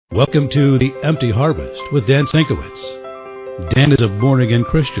Welcome to The Empty Harvest with Dan Sienkiewicz. Dan is a born-again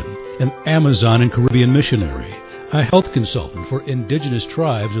Christian, an Amazon and Caribbean missionary, a health consultant for indigenous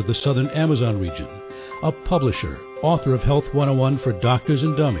tribes of the southern Amazon region, a publisher, author of Health 101 for Doctors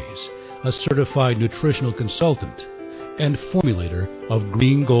and Dummies, a certified nutritional consultant, and formulator of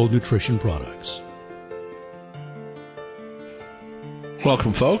Green Gold nutrition products.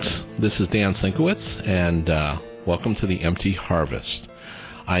 Welcome, folks. This is Dan Sienkiewicz, and welcome to The Empty Harvest.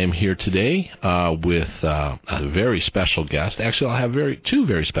 I am here today with a very special guest. Actually, I'll have two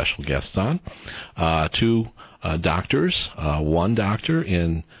very special guests on. Two doctors, one doctor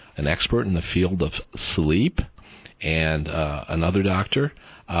an expert in the field of sleep, and another doctor,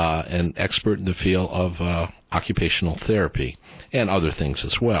 an expert in the field of occupational therapy, and other things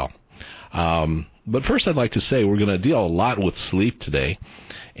as well. But first, I'd like to say we're going to deal a lot with sleep today,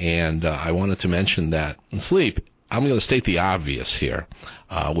 and I wanted to mention that in sleep, I'm going to state the obvious here,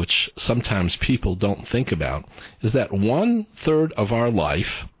 which sometimes people don't think about, is that 1/3 of our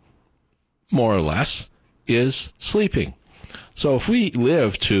life, more or less, is sleeping. So if we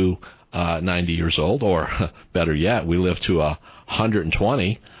live to 90 years old, or better yet, we live to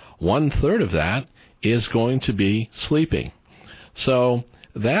 120, 1/3 of that is going to be sleeping. So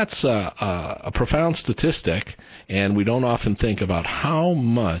that's a profound statistic, and we don't often think about how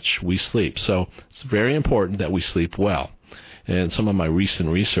much we sleep. So it's very important that we sleep well. In some of my recent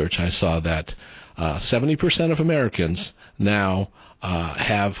research, I saw that 70% of Americans now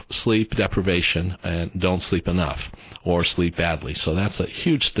have sleep deprivation and don't sleep enough or sleep badly. So that's a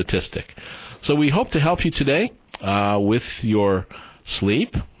huge statistic. So we hope to help you today with your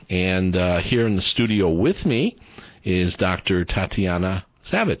sleep. And here in the studio with me is Dr. Tatiana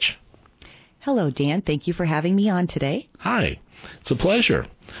Savage. Hello, Dan. Thank you for having me on today. Hi. It's a pleasure.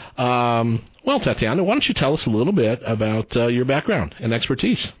 Well, Tatiana, why don't you tell us a little bit about your background and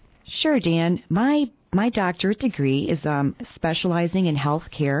expertise? Sure, Dan. My doctorate degree is specializing in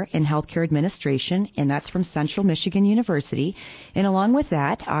healthcare and healthcare administration, and that's from Central Michigan University. And along with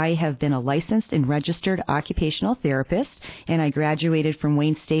that, I have been a licensed and registered occupational therapist, and I graduated from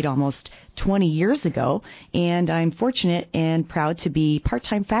Wayne State almost 20 years ago. And I'm fortunate and proud to be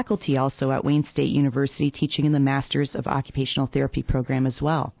part-time faculty also at Wayne State University, teaching in the Masters of Occupational Therapy program as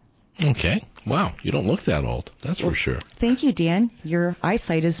well. Okay. Wow. You don't look that old. That's for sure. Thank you, Dan. Your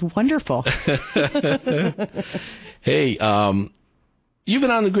eyesight is wonderful. Hey, you've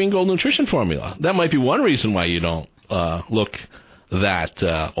been on the Green Gold nutrition formula. That might be one reason why you don't look that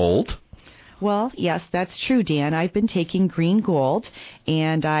old. Well, yes, that's true, Dan. I've been taking Green Gold,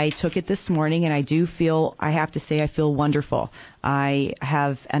 and I took it this morning, and I have to say, I feel wonderful. I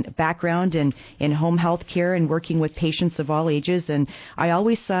have a background in home health care and working with patients of all ages, and I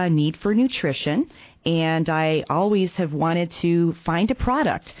always saw a need for nutrition, and I always have wanted to find a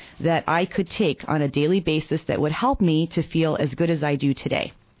product that I could take on a daily basis that would help me to feel as good as I do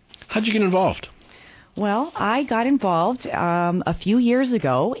today. How'd you get involved? Well, I got involved a few years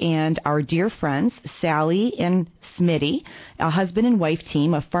ago, and our dear friends, Sally and Smitty, a husband and wife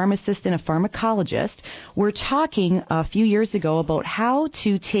team, a pharmacist and a pharmacologist, were talking a few years ago about how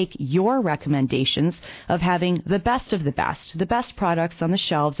to take your recommendations of having the best of the best products on the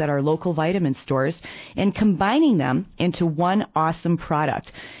shelves at our local vitamin stores, and combining them into one awesome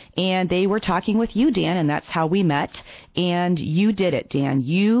product. And they were talking with you, Dan, and that's how we met. And you did it, Dan.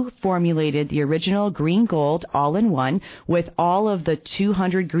 You formulated the original Green Gold all-in-one with all of the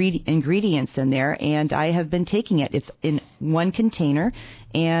 200 ingredients in there, and I have been taking it. It's in one container,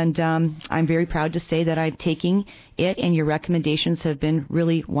 and I'm very proud to say that I'm taking it, and your recommendations have been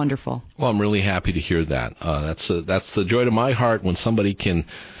really wonderful. Well, I'm really happy to hear that. That's the joy to my heart when somebody can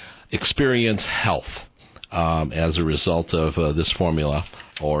experience health as a result of this formula,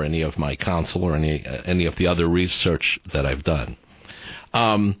 or any of my counsel, or any of the other research that I've done.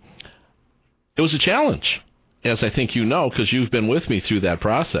 It was a challenge, as I think you know, because you've been with me through that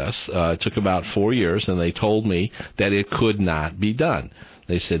process. It took about 4 years, and they told me that it could not be done.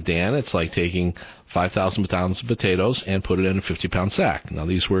 They said, Dan, it's like taking 5,000 pounds of potatoes and put it in a 50-pound sack. Now,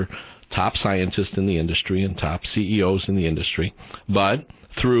 these were top scientists in the industry and top CEOs in the industry, but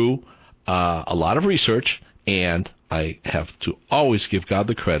through a lot of research, and I have to always give God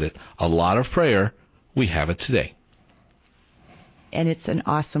the credit, a lot of prayer, we have it today. And it's an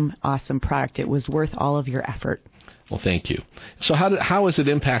awesome, awesome product. It was worth all of your effort. Well, thank you. So how has it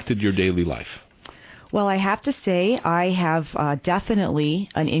impacted your daily life? Well, I have to say I have definitely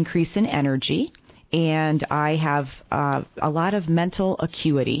an increase in energy, and I have a lot of mental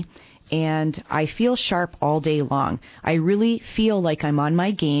acuity. and I feel sharp all day long. I really feel like I'm on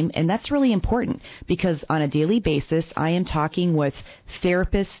my game, and that's really important because on a daily basis, I am talking with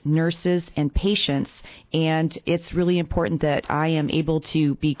therapists, nurses, and patients, and it's really important that I am able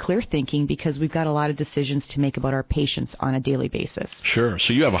to be clear thinking because we've got a lot of decisions to make about our patients on a daily basis. Sure.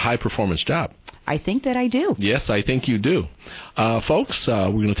 So you have a high-performance job. I think that I do. Yes, I think you do. Folks,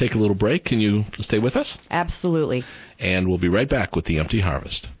 we're going to take a little break. Can you stay with us? Absolutely. And we'll be right back with the Empty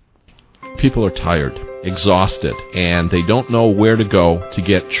Harvest. People are tired, exhausted, and they don't know where to go to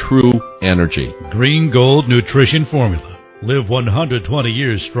get true energy. Green Gold Nutrition Formula. Live 120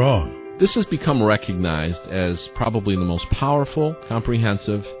 years strong. This has become recognized as probably the most powerful,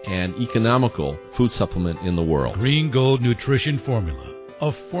 comprehensive, and economical food supplement in the world. Green Gold Nutrition Formula.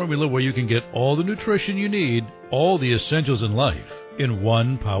 A formula where you can get all the nutrition you need, all the essentials in life, in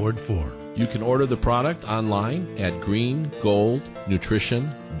one powered form. You can order the product online at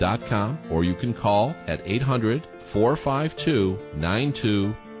greengoldnutrition.com, or you can call at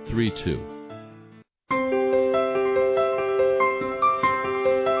 800-452-9232.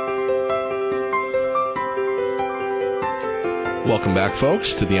 Welcome back,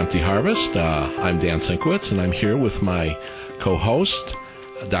 folks, to The Empty Harvest. I'm Dan Sienkiewicz, and I'm here with my co-host,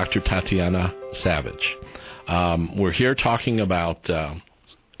 Dr. Tatiana Savage. We're here talking about,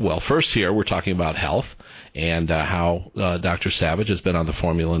 first here we're talking about health and how Dr. Savage has been on the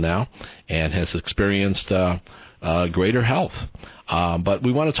formula now and has experienced greater health. But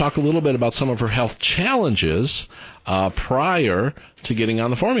we want to talk a little bit about some of her health challenges prior to getting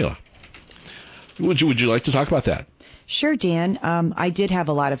on the formula. Would you like to talk about that? Sure, Dan. I did have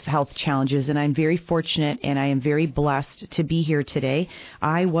a lot of health challenges, and I'm very fortunate and I am very blessed to be here today.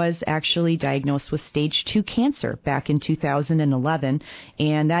 I was actually diagnosed with stage 2 cancer back in 2011,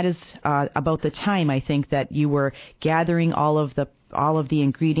 and that is about the time, I think, that you were gathering all of the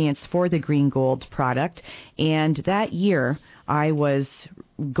ingredients for the Green Gold product. And that year, I was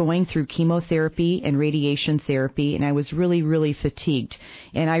going through chemotherapy and radiation therapy, and I was really, really fatigued.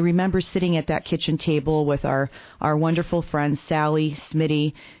 And I remember sitting at that kitchen table with our wonderful friends, Sally,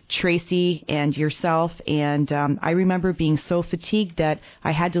 Smitty, Tracy, and yourself, and I remember being so fatigued that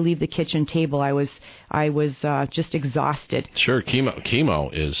I had to leave the kitchen table. I was just exhausted. Sure, chemo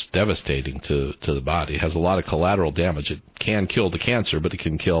is devastating to the body. It has a lot of collateral damage. It can kill the cancer, but it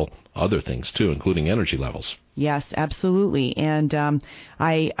can kill other things too, including energy levels. Yes, absolutely. And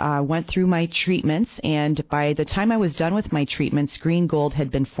I went through my treatments, and by the time I was done with my treatments, Green Gold had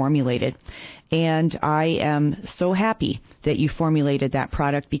been formulated. And I am so happy that you formulated that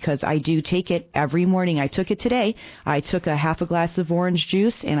product because I do take it every morning. I took it today. I took a half a glass of orange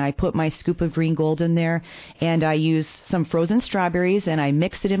juice, and I put my scoop of Green Gold in there, and I use some frozen strawberries, and I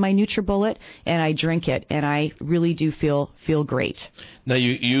mix it in my NutriBullet, and I drink it, and I really do feel great. Now,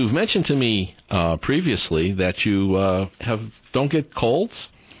 you've mentioned to me previously that you don't get colds,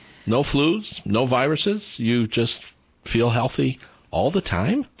 no flus, no viruses. You just feel healthy all the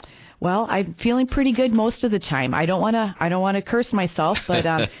time? Well, I'm feeling pretty good most of the time. I don't want to curse myself, but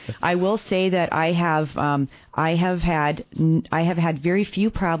I will say that I have had very few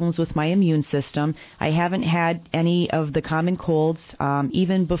problems with my immune system. I haven't had any of the common colds.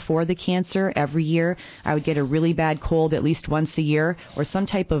 Even before the cancer, every year I would get a really bad cold at least once a year or some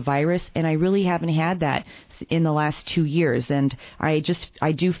type of virus, and I really haven't had that in the last 2 years. And I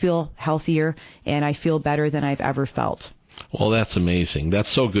do feel healthier, and I feel better than I've ever felt. Well, that's amazing. That's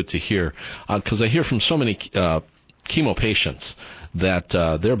so good to hear, because I hear from so many chemo patients that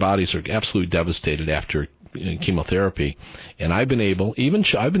their bodies are absolutely devastated after chemotherapy, and I've been able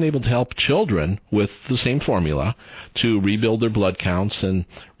to help children with the same formula to rebuild their blood counts and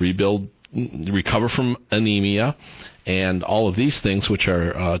recover from anemia and all of these things which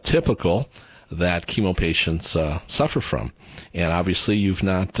are typical that chemo patients suffer from. And obviously, you've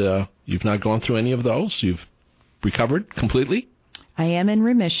not gone through any of those. You've recovered completely? I am in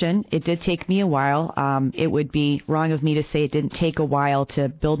remission. It did take me a while. It would be wrong of me to say it didn't take a while to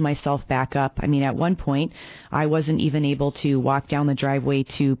build myself back up. I mean, at one point, I wasn't even able to walk down the driveway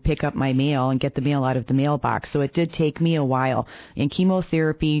to pick up my mail and get the mail out of the mailbox. So it did take me a while. And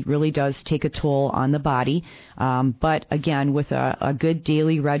chemotherapy really does take a toll on the body. But again, with a good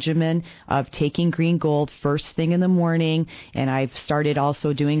daily regimen of taking Green Gold first thing in the morning, and I've started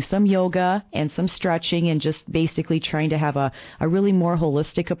also doing some yoga and some stretching and just basically trying to have a really more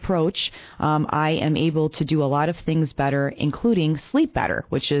holistic approach, I am able to do a lot of things better, including sleep better,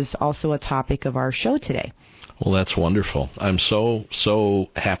 which is also a topic of our show today. Well, that's wonderful. I'm so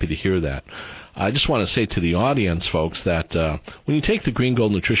happy to hear that. I just want to say to the audience, folks, that when you take the Green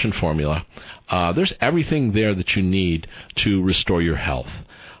Gold Nutrition Formula, there's everything there that you need to restore your health.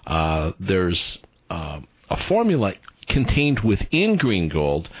 there's a formula contained within Green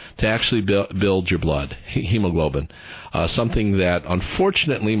Gold to actually build your blood, hemoglobin, something that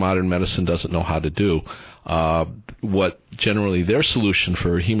unfortunately modern medicine doesn't know how to do. What generally their solution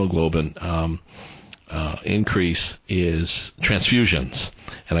for hemoglobin increase is transfusions,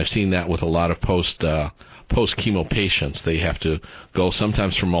 and I've seen that with a lot of post-chemo patients. They have to go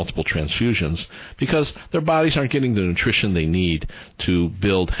sometimes for multiple transfusions because their bodies aren't getting the nutrition they need to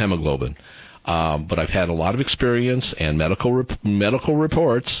build hemoglobin. But I've had a lot of experience and medical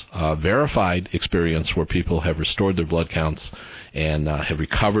reports, verified experience where people have restored their blood counts and have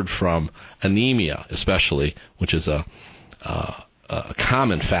recovered from anemia, especially, which is a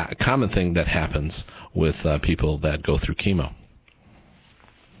common thing that happens with people that go through chemo.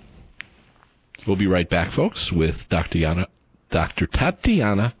 We'll be right back, folks, with Dr.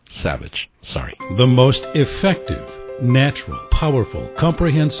 Tatiana Savage. The most effective, natural, powerful,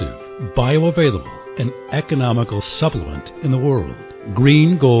 comprehensive, bioavailable, and economical supplement in the world.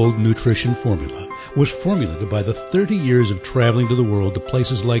 Green Gold Nutrition Formula was formulated by the 30 years of traveling to the world to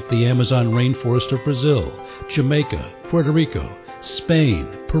places like the Amazon rainforest of Brazil, Jamaica, Puerto Rico, Spain,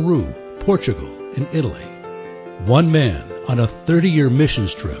 Peru, Portugal, and Italy. One man on a 30-year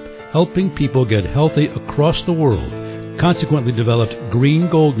missions trip helping people get healthy across the world consequently developed Green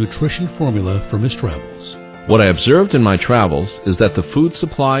Gold Nutrition Formula from his travels. What I observed in my travels is that the food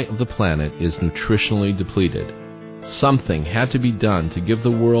supply of the planet is nutritionally depleted. Something had to be done to give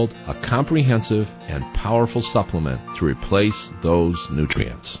the world a comprehensive and powerful supplement to replace those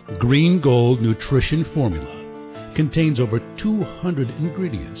nutrients. Green Gold Nutrition Formula contains over 200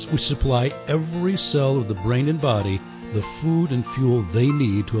 ingredients which supply every cell of the brain and body the food and fuel they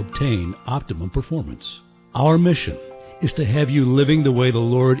need to obtain optimum performance. Our mission is to have you living the way the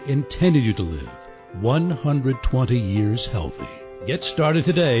Lord intended you to live, 120 years healthy. Get started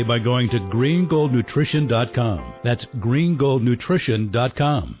today by going to greengoldnutrition.com. That's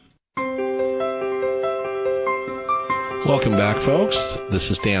greengoldnutrition.com. Welcome back, folks.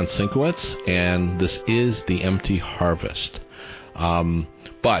 This is Dan Sinkowitz, and this is The Empty Harvest.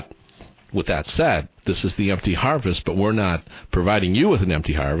 But with that said, this is The Empty Harvest, but we're not providing you with an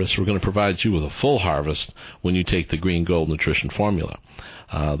empty harvest. We're going to provide you with a full harvest when you take the Green Gold Nutrition Formula.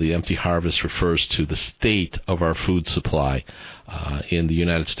 The empty harvest refers to the state of our food supply in the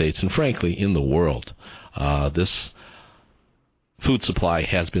United States and, frankly, in the world. This food supply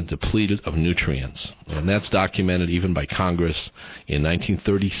has been depleted of nutrients, and that's documented even by Congress in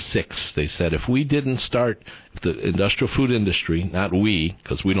 1936. They said if the industrial food industry, not we,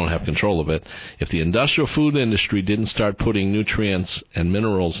 because we don't have control of it, if the industrial food industry didn't start putting nutrients and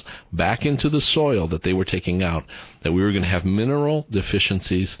minerals back into the soil that they were taking out, that we were going to have mineral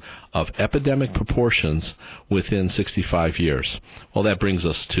deficiencies of epidemic proportions within 65 years. Well, that brings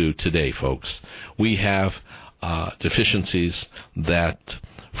us to today, folks. We have deficiencies that,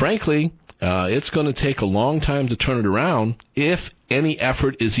 frankly, it's going to take a long time to turn it around if any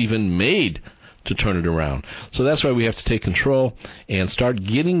effort is even made to turn it around. So that's why we have to take control and start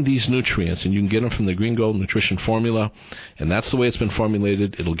getting these nutrients, and you can get them from the Green Gold Nutrition Formula, and that's the way it's been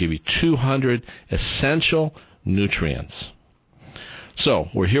formulated. It'll give you 200 essential nutrients. So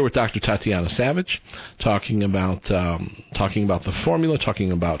we're here with Dr. Tatiana Savage, talking about the formula,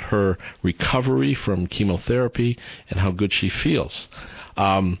 talking about her recovery from chemotherapy and how good she feels.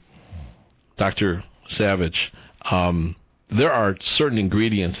 Dr. Savage, there are certain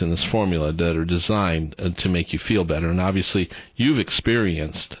ingredients in this formula that are designed to make you feel better, and obviously you've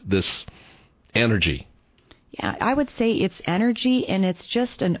experienced this energy. Yeah, I would say it's energy, and it's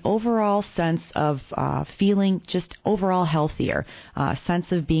just an overall sense of feeling just overall healthier, sense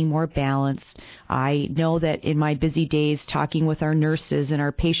of being more balanced. I know that in my busy days talking with our nurses and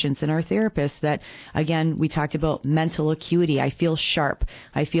our patients and our therapists that, again, we talked about mental acuity. I feel sharp.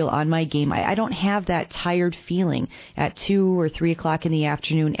 I feel on my game. I don't have that tired feeling at 2 or 3 o'clock in the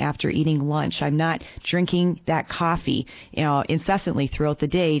afternoon after eating lunch. I'm not drinking that coffee, incessantly throughout the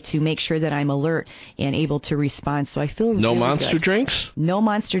day to make sure that I'm alert and able to respond. So I feel no really monster good. drinks? No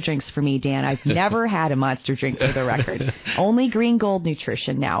monster drinks for me, Dan. I've never had a monster drink, for the record. Only Green Gold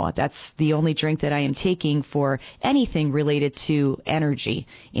Nutrition now. That's the only drink that I am taking for anything related to energy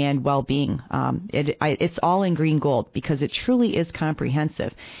and well-being. It's all in Green Gold because it truly is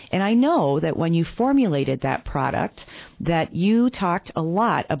comprehensive. And I know that when you formulated that product, that you talked a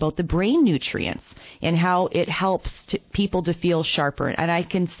lot about the brain nutrients and how it helps people to feel sharper. And I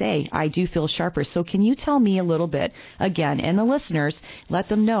can say I do feel sharper. So can you tell me a little bit, again, and the listeners, let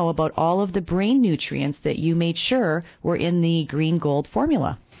them know about all of the brain nutrients that you made sure were in the Green Gold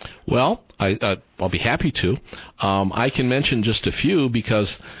formula? Well, I'll be happy to. I can mention just a few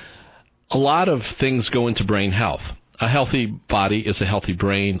because a lot of things go into brain health. A healthy body is a healthy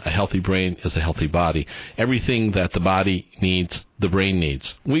brain. A healthy brain is a healthy body. Everything that the body needs, the brain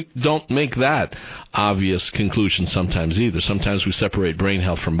needs. We don't make that obvious conclusion sometimes either. Sometimes we separate brain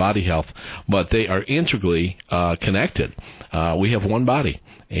health from body health, but they are integrally connected. We have one body,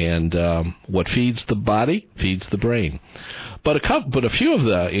 and what feeds the body feeds the brain. But a few of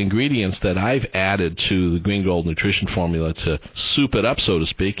the ingredients that I've added to the Green Gold Nutrition Formula to soup it up, so to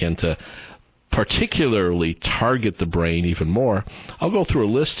speak, and to particularly target the brain even more, I'll go through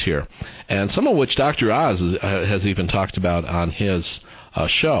a list here, and some of which Dr. Oz has even talked about on his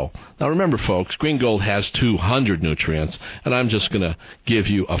show. Now remember, folks, Green Gold has 200 nutrients, and I'm just going to give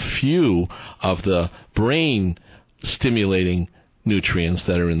you a few of the brain-stimulating nutrients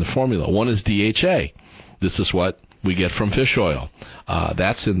that are in the formula. One is DHA. This is what we get from fish oil.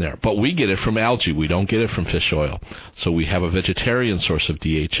 That's in there. But we get it from algae. We don't get it from fish oil. So we have a vegetarian source of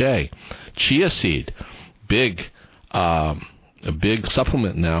DHA. Chia seed, a big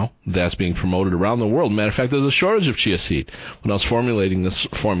supplement now that's being promoted around the world. Matter of fact, there's a shortage of chia seed. When I was formulating this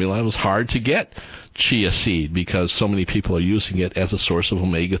formula, it was hard to get chia seed because so many people are using it as a source of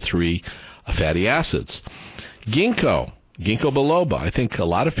omega-3 fatty acids. Ginkgo biloba. I think a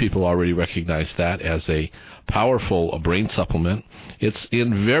lot of people already recognize that as a powerful brain supplement. It's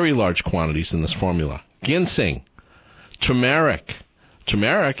in very large quantities in this formula. Ginseng, turmeric.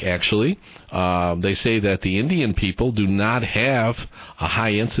 Turmeric, actually, they say that the Indian people do not have a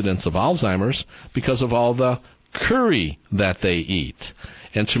high incidence of Alzheimer's because of all the curry that they eat.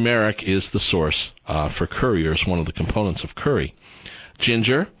 And turmeric is the source for curry, or is one of the components of curry.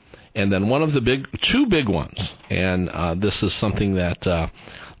 Ginger, and then one of the two big ones, and this is something that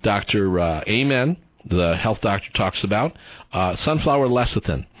Dr. Amen, the health doctor, talks about, sunflower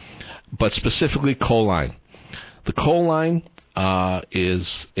lecithin, but specifically choline. The choline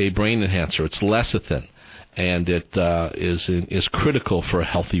is a brain enhancer. It's lecithin, and it is critical for a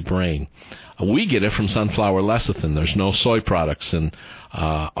healthy brain. We get it from sunflower lecithin. There's no soy products in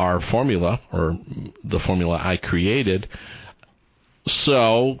our formula, or the formula I created.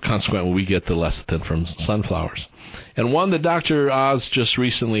 So, consequently, we get the lecithin from sunflowers. And one that Dr. Oz just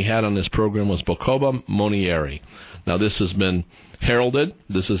recently had on his program was Bacopa monnieri. Now, this has been heralded.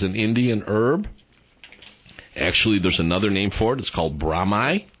 This is an Indian herb. Actually, there's another name for it. It's called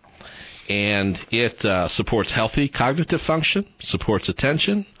Brahmi. And it supports healthy cognitive function, supports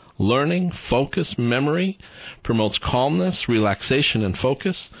attention, learning, focus, memory, promotes calmness, relaxation, and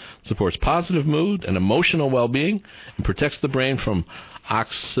focus, supports positive mood and emotional well-being, and protects the brain from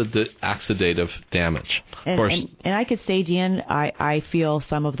oxidative damage. And I could say, Dan, I feel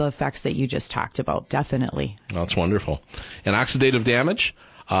some of the effects that you just talked about, definitely. That's wonderful. And oxidative damage,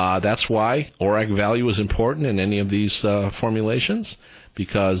 that's why ORAC value is important in any of these formulations,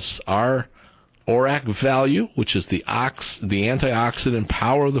 because our ORAC value, which is the antioxidant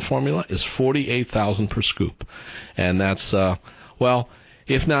power of the formula, is 48,000 per scoop. And that's, if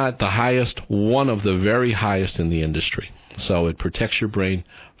not the highest, one of the very highest in the industry. So it protects your brain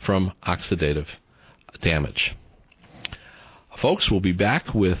from oxidative damage. Folks, we'll be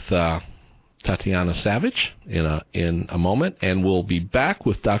back with Tatiana Savage in a moment, and we'll be back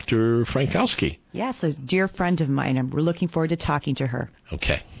with Dr. Frankowski. Yes, a dear friend of mine, and we're looking forward to talking to her.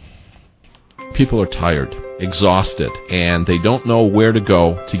 Okay. People are tired, exhausted, and they don't know where to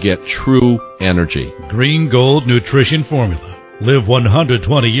go to get true energy. Green Gold Nutrition Formula. Live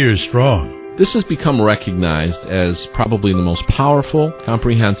 120 years strong. This has become recognized as probably the most powerful,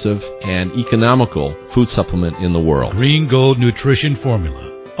 comprehensive, and economical food supplement in the world. Green Gold Nutrition Formula.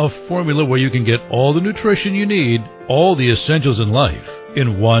 A formula where you can get all the nutrition you need, all the essentials in life,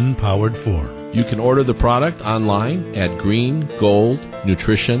 in one powered form. You can order the product online at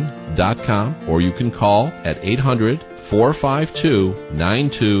greengoldnutrition.com, or you can call at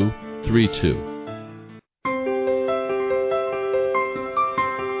 800-452-9232.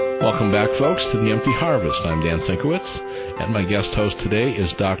 Welcome back, folks, to The Empty Harvest. I'm Dan Sienkiewicz, and my guest host today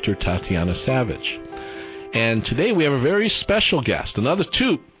is Dr. Tatiana Savage. And today we have a very special guest, another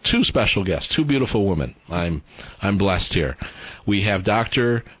two special guests, two beautiful women. I'm blessed here. We have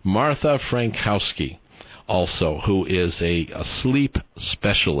Dr. Martha Frankowski, also, who is a sleep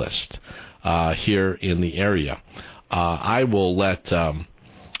specialist here in the area. I will let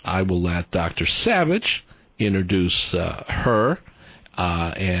Dr. Savage introduce her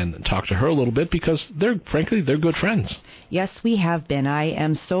and talk to her a little bit because they're good friends. Yes, we have been. I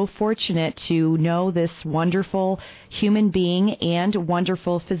am so fortunate to know this wonderful human being and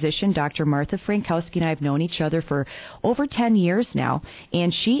wonderful physician, Dr. Martha Frankowski, and I have known each other for over 10 years now.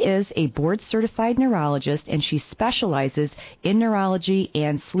 And she is a board-certified neurologist, and she specializes in neurology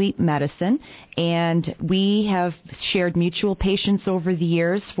and sleep medicine. And we have shared mutual patients over the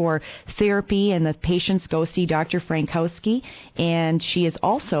years for therapy, and the patients go see Dr. Frankowski. And she is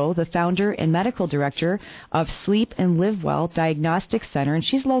also the founder and medical director of Sleep and Live Well Diagnostic Center, and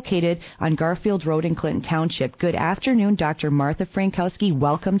she's located on Garfield Road in Clinton Township. Good afternoon, Dr. Martha Frankowski.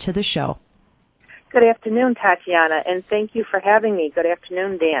 Welcome to the show. Good afternoon, Tatiana, and thank you for having me. Good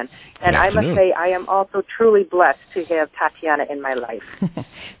afternoon, Dan. And I must say, I am also truly blessed to have Tatiana in my life.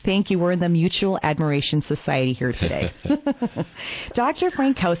 Thank you. We're in the Mutual Admiration Society here today. Dr.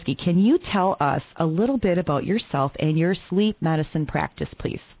 Frankowski, can you tell us a little bit about yourself and your sleep medicine practice,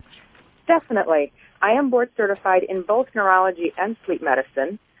 please? Definitely. I am board certified in both neurology and sleep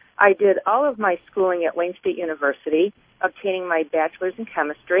medicine. I did all of my schooling at Wayne State University, obtaining my bachelor's in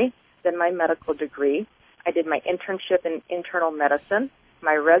chemistry, then my medical degree. I did my internship in internal medicine,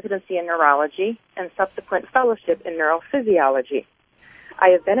 my residency in neurology, and subsequent fellowship in neurophysiology. I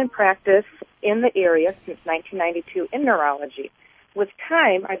have been in practice in the area since 1992 in neurology. With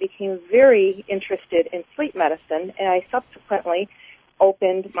time, I became very interested in sleep medicine, and I subsequently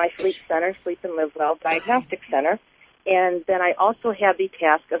opened my sleep center, Sleep and Live Well Diagnostic Center, and then I also had the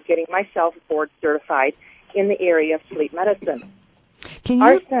task of getting myself board certified in the area of sleep medicine.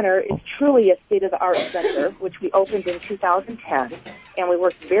 Our center is truly a state-of-the-art center, which we opened in 2010, and we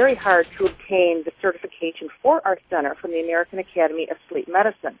worked very hard to obtain the certification for our center from the American Academy of Sleep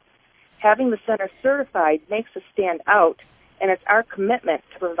Medicine. Having the center certified makes us stand out, and it's our commitment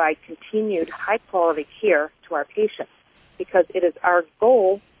to provide continued high-quality care to our patients, because it is our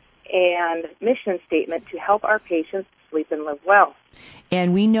goal and mission statement to help our patients sleep and live well.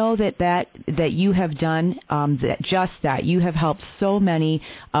 And we know that you have done just that. You have helped so many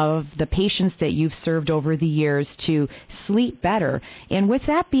of the patients that you've served over the years to sleep better. And with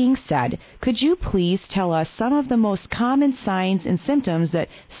that being said, could you please tell us some of the most common signs and symptoms that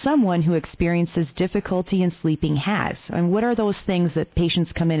someone who experiences difficulty in sleeping has? And what are those things that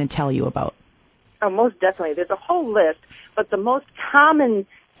patients come in and tell you about? Oh, most definitely. There's a whole list, but the most common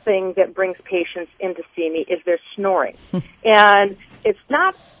thing that brings patients in to see me is their snoring. And it's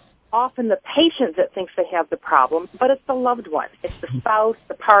not often the patient that thinks they have the problem, but it's the loved one. It's the spouse,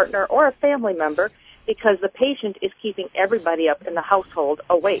 the partner, or a family member, because the patient is keeping everybody up in the household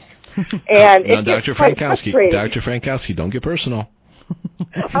awake. And now, Dr. Frankowski, don't get personal.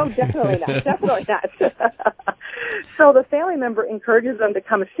 Oh, definitely not. Definitely not. So the family member encourages them to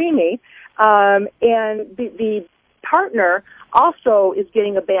come see me, and the partner also is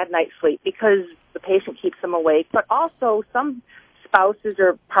getting a bad night's sleep because the patient keeps them awake, but also some spouses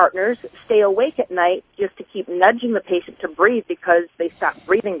or partners stay awake at night just to keep nudging the patient to breathe because they stop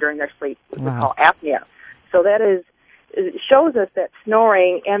breathing during their sleep, which we call apnea. So that shows us that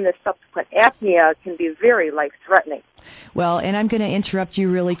snoring and the subsequent apnea can be very life-threatening. Well, and I'm going to interrupt you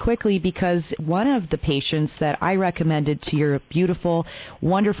really quickly because one of the patients that I recommended to your beautiful,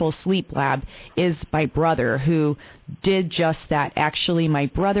 wonderful sleep lab is my brother, who did just that. Actually, my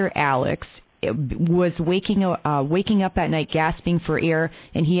brother Alex was waking up at night gasping for air,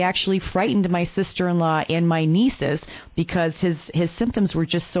 and he actually frightened my sister-in-law and my nieces because his symptoms were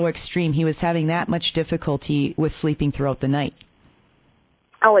just so extreme. He was having that much difficulty with sleeping throughout the night.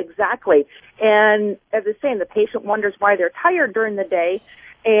 Oh, exactly. And as I say, the patient wonders why they're tired during the day,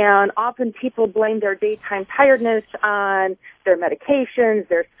 and often people blame their daytime tiredness on their medications,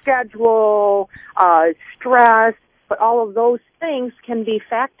 their schedule, stress, but all of those things can be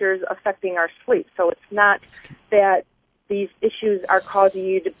factors affecting our sleep. So it's not that these issues are causing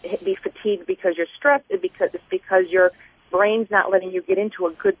you to be fatigued because you're stressed, it's because your brain's not letting you get into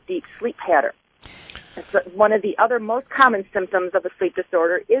a good deep sleep pattern. One of the other most common symptoms of a sleep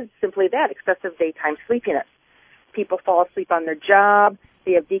disorder is simply that, excessive daytime sleepiness. People fall asleep on their job,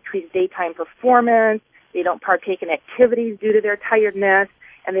 they have decreased daytime performance, they don't partake in activities due to their tiredness,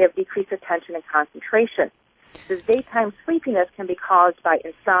 and they have decreased attention and concentration. This daytime sleepiness can be caused by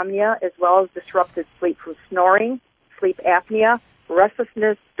insomnia as well as disrupted sleep from snoring, sleep apnea,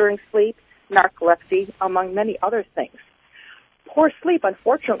 restlessness during sleep, narcolepsy, among many other things. Poor sleep,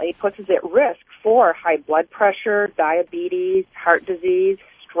 unfortunately, puts us at risk for high blood pressure, diabetes, heart disease,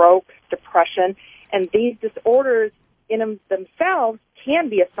 stroke, depression, and these disorders in themselves can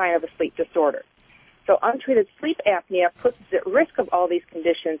be a sign of a sleep disorder. So untreated sleep apnea puts us at risk of all these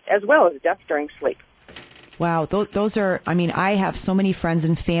conditions as well as death during sleep. Wow, those are, I mean, I have so many friends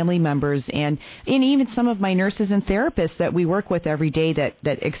and family members and even some of my nurses and therapists that we work with every day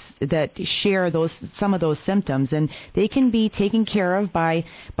that share some of those symptoms, and they can be taken care of by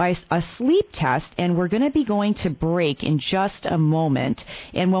a sleep test. And we're going to be going to break in just a moment.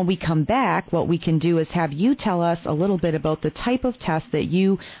 And when we come back, what we can do is have you tell us a little bit about the type of test that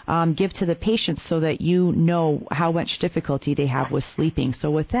you give to the patients so that you know how much difficulty they have with sleeping.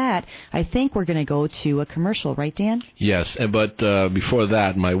 So with that, I think we're going to go to a commercial, right, Dan? Yes, but before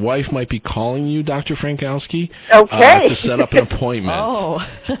that, my wife might be calling you, Dr. Frankowski, Okay. to set up an appointment. Oh.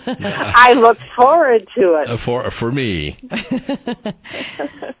 Yeah. I look forward to it. For me.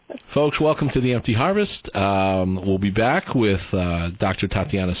 Folks, welcome to the Empty Harvest. We'll be back with Dr.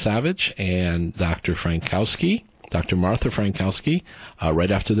 Tatiana Savage and Dr. Frankowski, Dr. Martha Frankowski, right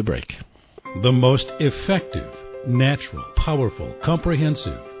after the break. The most effective, natural, powerful,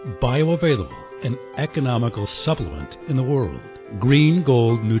 comprehensive, bioavailable, and economical supplement in the world. Green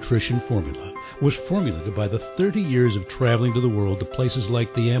Gold Nutrition Formula was formulated by the 30 years of traveling to the world to places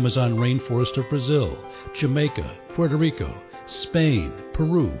like the Amazon rainforest of Brazil, Jamaica, Puerto Rico, Spain,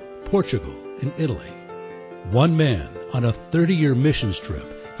 Peru, Portugal, and Italy. One man on a 30-year missions trip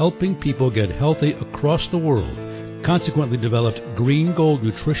helping people get healthy across the world consequently developed Green Gold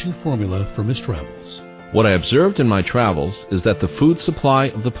Nutrition Formula from his travels. What I observed in my travels is that the food supply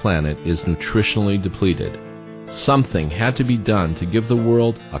of the planet is nutritionally depleted. Something had to be done to give the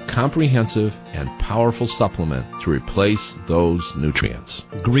world a comprehensive and powerful supplement to replace those nutrients.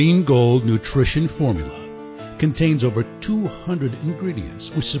 Green Gold Nutrition Formula contains over 200 ingredients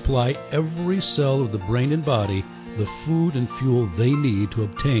which supply every cell of the brain and body the food and fuel they need to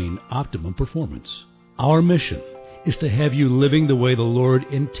obtain optimum performance. Our mission is to have you living the way the Lord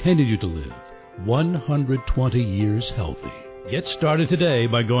intended you to live, 120 years healthy. Get started today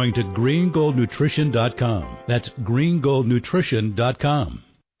by going to greengoldnutrition.com. That's greengoldnutrition.com.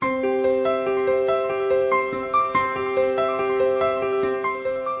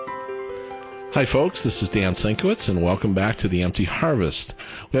 Hi folks, this is Dan Sienkiewicz, and welcome back to the Empty Harvest.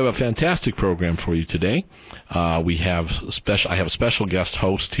 We have a fantastic program for you today. I have a special guest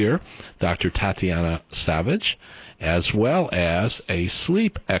host here, Dr. Tatiana Savage, as well as a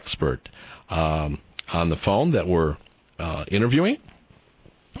sleep expert on the phone that we're interviewing.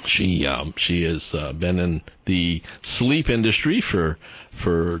 She has been in the sleep industry for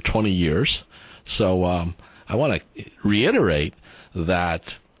 20 years. So I want to reiterate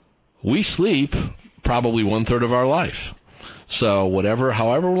that we sleep probably 1/3 of our life. So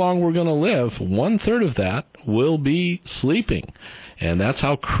however long we're going to live, 1/3 of that will be sleeping. And that's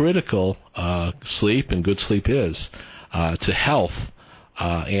how critical sleep and good sleep is to health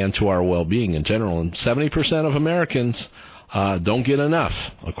and to our well-being in general. And 70% of Americans don't get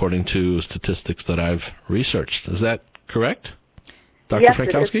enough, according to statistics that I've researched. Is that correct, Dr.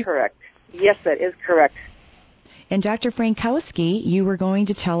 Frankowski? Yes, it is correct. Yes, that is correct. And Dr. Frankowski, you were going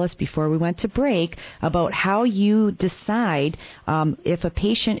to tell us before we went to break about how you decide if a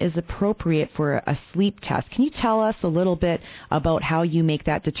patient is appropriate for a sleep test. Can you tell us a little bit about how you make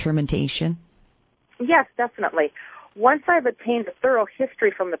that determination? Yes, definitely. Once I've obtained a thorough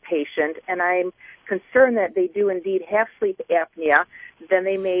history from the patient and I'm concerned that they do indeed have sleep apnea, then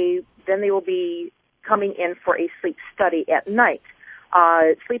they will be coming in for a sleep study at night.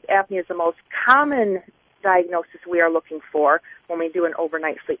 Sleep apnea is the most common diagnosis we are looking for when we do an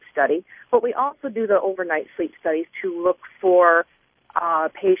overnight sleep study, but we also do the overnight sleep studies to look for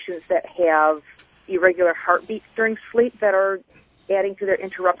patients that have irregular heartbeats during sleep that are adding to their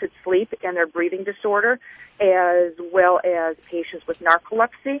interrupted sleep and their breathing disorder, as well as patients with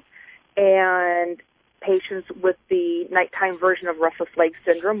narcolepsy and patients with the nighttime version of restless leg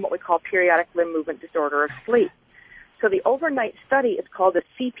syndrome, what we call periodic limb movement disorder of sleep. So the overnight study is called a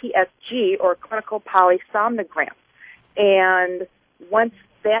CPSG, or clinical polysomnogram. And once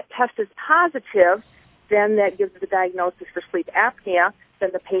that test is positive, then that gives the diagnosis for sleep apnea.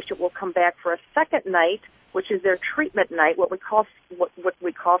 Then the patient will come back for a second night, which is their treatment night, what we call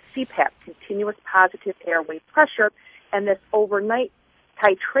CPAP, continuous positive airway pressure. And this overnight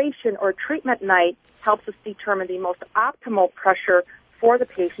titration or treatment night helps us determine the most optimal pressure for the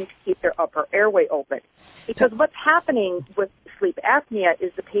patient to keep their upper airway open. Because what's happening with sleep apnea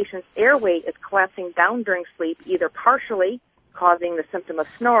is the patient's airway is collapsing down during sleep, either partially, causing the symptom of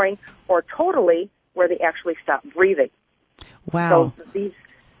snoring, or totally, where they actually stop breathing. Wow. So these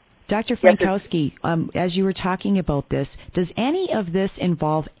Dr. Frankowski, as you were talking about this, does any of this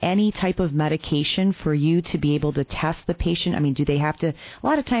involve any type of medication for you to be able to test the patient? I mean, do they have to, a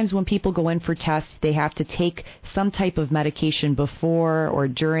lot of times when people go in for tests, they have to take some type of medication before or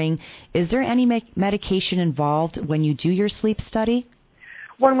during. Is there any medication involved when you do your sleep study?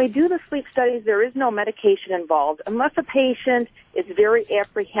 When we do the sleep studies, there is no medication involved. Unless a patient is very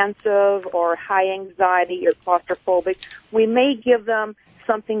apprehensive or high anxiety or claustrophobic, we may give them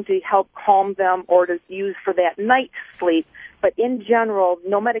something to help calm them or to use for that night's sleep. But in general,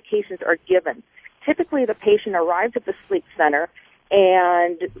 no medications are given. Typically, the patient arrives at the sleep center,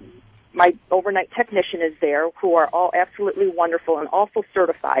 and my overnight technician is there, who are all absolutely wonderful and also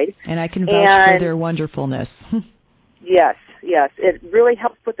certified. And I can vouch for their wonderfulness. Yes. It really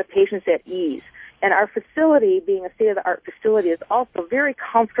helps put the patients at ease. And our facility, being a state-of-the-art facility, is also very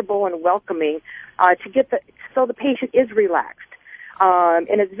comfortable and welcoming so the patient is relaxed.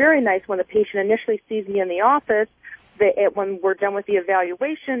 And it's very nice when the patient initially sees me in the office. When we're done with the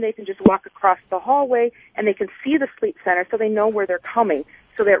evaluation, they can just walk across the hallway and they can see the sleep center so they know where they're coming.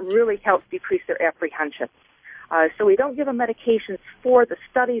 So that really helps decrease their apprehension. So we don't give them medications for the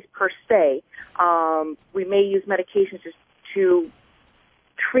studies per se. We may use medications to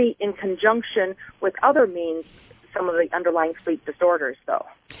treat in conjunction with other means some of the underlying sleep disorders, though.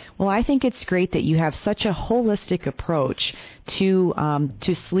 Well, I think it's great that you have such a holistic approach to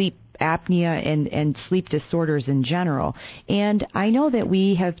sleep apnea and sleep disorders in general. And I know that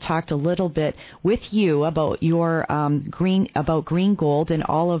we have talked a little bit with you about your Green Gold and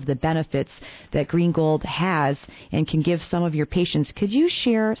all of the benefits that Green Gold has and can give some of your patients. Could you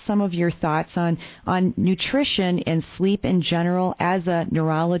share some of your thoughts on nutrition and sleep in general as a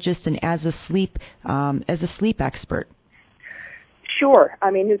neurologist and as a sleep expert? Sure.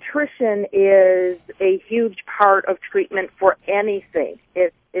 I mean, nutrition is a huge part of treatment for anything.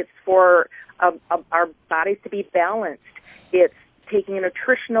 It's for our bodies to be balanced. It's taking a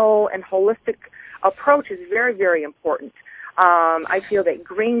nutritional and holistic approach is very, very important. I feel that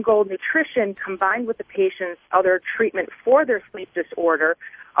Green Gold nutrition combined with the patient's other treatment for their sleep disorder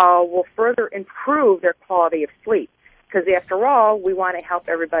will further improve their quality of sleep. Because after all, we want to help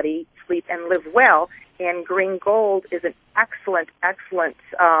everybody sleep and live well, and Green Gold is an excellent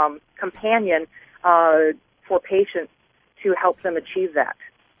companion for patients to help them achieve that.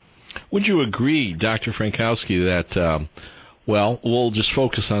 Would you agree, Dr. Frankowski, that, we'll just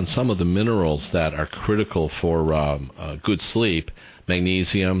focus on some of the minerals that are critical for good sleep: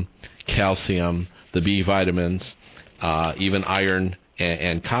 magnesium, calcium, the B vitamins, even iron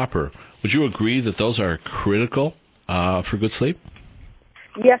and copper. Would you agree that those are critical for good sleep?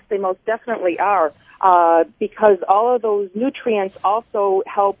 Yes, they most definitely are, because all of those nutrients also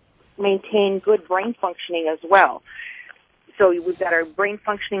help maintain good brain functioning as well. So we've got our brain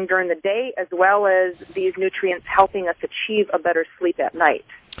functioning during the day as well as these nutrients helping us achieve a better sleep at night.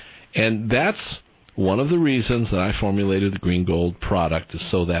 And that's one of the reasons that I formulated the Green Gold product, is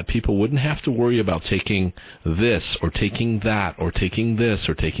so that people wouldn't have to worry about taking this or taking that or taking this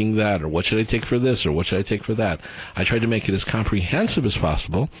or taking that, or what should I take for this or what should I take for that. I tried to make it as comprehensive as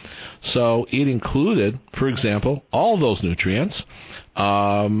possible. So it included, for example, all those nutrients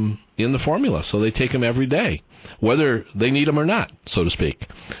in the formula. So they take them every day, whether they need them or not, so to speak.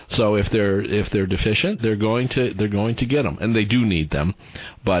 So if they're deficient, they're going to get them, and they do need them.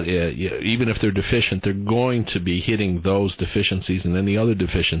 But even if they're deficient, they're going to be hitting those deficiencies and any other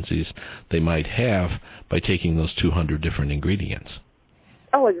deficiencies they might have by taking those 200 different ingredients.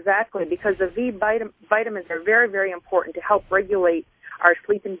 Oh, exactly, because the V vitamins are very, very important to help regulate our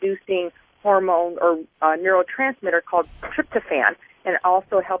sleep-inducing hormone or neurotransmitter called tryptophan, and it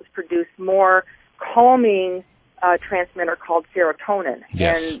also helps produce more calming transmitter called serotonin.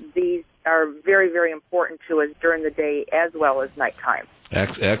 Yes. And these are very, very important to us during the day as well as nighttime.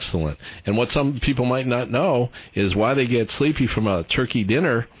 Excellent. And what some people might not know is why they get sleepy from a turkey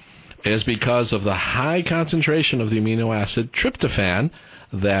dinner is because of the high concentration of the amino acid tryptophan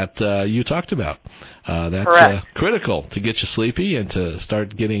that you talked about. That's critical to get you sleepy and to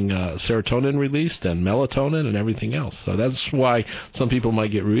start getting serotonin released and melatonin and everything else. So that's why some people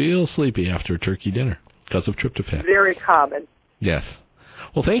might get real sleepy after a turkey dinner, because of tryptophan. Very common. Yes.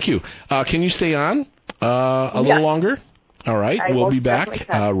 Well, thank you. Can you stay on a little longer? All right. We'll be back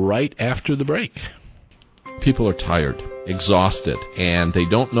right after the break. People are tired, exhausted, and they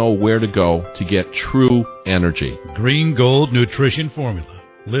don't know where to go to get true energy. Green Gold Nutrition Formula.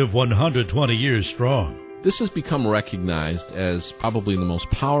 Live 120 years strong. This has become recognized as probably the most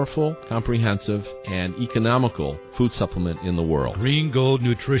powerful, comprehensive, and economical food supplement in the world. Green Gold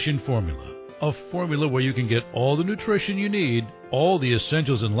Nutrition Formula. A formula where you can get all the nutrition you need all the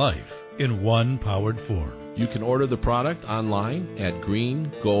essentials in life in one powered form. You can order the product online at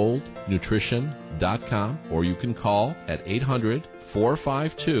greengoldnutrition.com, or you can call at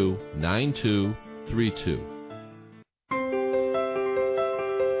 800-452-9232.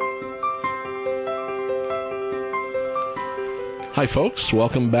 Hi folks,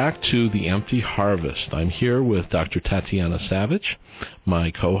 welcome back to The Empty Harvest. I'm here with Dr. Tatiana Savage, my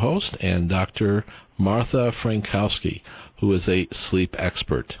co-host, and Dr. Martha Frankowski, who is a sleep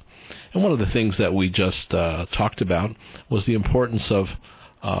expert. And one of the things that we just talked about was the importance of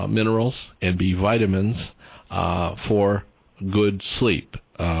minerals and B vitamins for good sleep,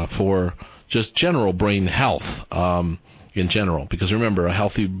 for just general brain health in general. Because remember, a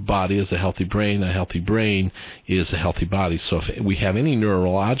healthy body is a healthy brain is a healthy body. So if we have any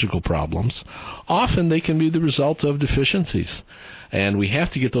neurological problems, often they can be the result of deficiencies. And we have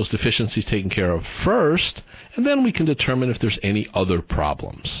to get those deficiencies taken care of first, and then we can determine if there's any other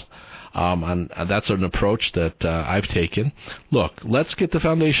problems. And that's an approach that I've taken. Look, let's get the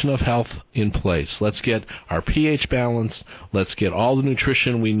foundation of health in place. Let's get our pH balanced. Let's get all the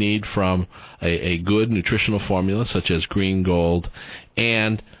nutrition we need from a good nutritional formula, such as Green Gold.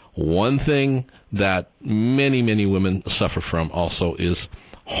 And one thing that many, many women suffer from also is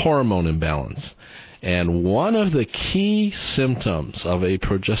hormone imbalance. And one of the key symptoms of a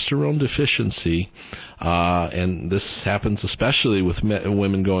progesterone deficiency, and this happens especially with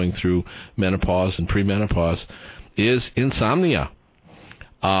women going through menopause and premenopause, is insomnia.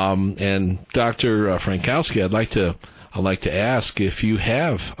 And Dr. Frankowski, I'd like to ask if you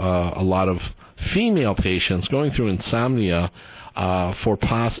have a lot of female patients going through insomnia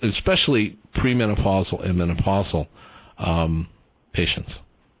especially premenopausal and menopausal patients.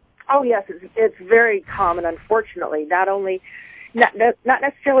 Oh yes, it's very common, unfortunately. Not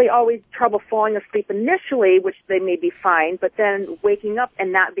necessarily always trouble falling asleep initially, which they may be fine, but then waking up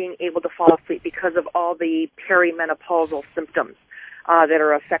and not being able to fall asleep because of all the perimenopausal symptoms that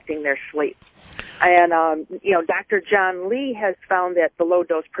are affecting their sleep. And Dr. John Lee has found that the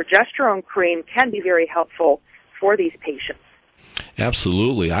low-dose progesterone cream can be very helpful for these patients.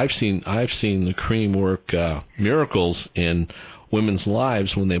 Absolutely, I've seen the cream work miracles in women's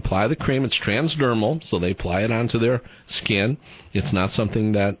lives when they apply the cream. It's transdermal, so they apply it onto their skin. It's not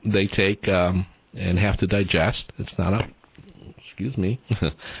something that they take and have to digest. It's not a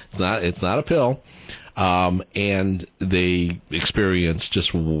it's not a pill. And they experience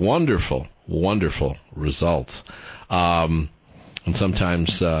just wonderful results. And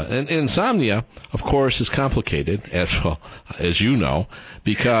sometimes, and insomnia, of course, is complicated, as you know,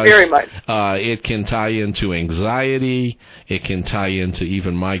 because very much. It can tie into anxiety, it can tie into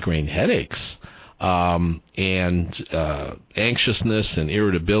even migraine headaches, and anxiousness and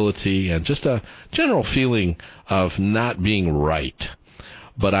irritability, and just a general feeling of not being right.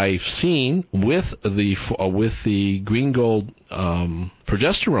 But I've seen with the Green Gold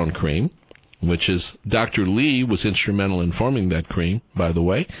progesterone cream, which is Dr. Lee was instrumental in forming that cream, by the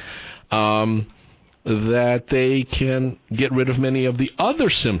way, that they can get rid of many of the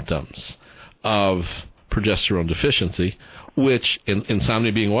other symptoms of progesterone deficiency, which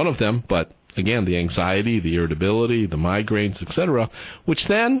insomnia being one of them, but again, the anxiety, the irritability, the migraines, etc., which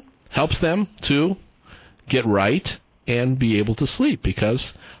then helps them to get right and be able to sleep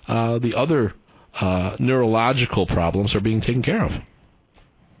because the other neurological problems are being taken care of.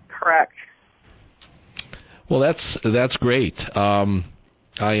 Correct. Well, that's great. I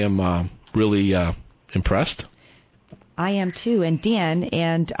am really impressed. I am too. And Dan,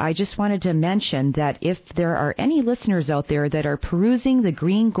 and I just wanted to mention that if there are any listeners out there that are perusing the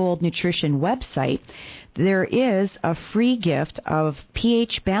Green Gold Nutrition website, there is a free gift of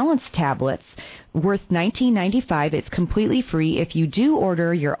pH Balance tablets worth $19.95. It's completely free if you do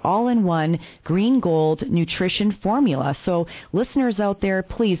order your all-in-one Green Gold Nutrition formula. So listeners out there,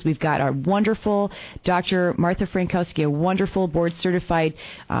 please, we've got our wonderful Dr. Martha Frankowski, a wonderful board-certified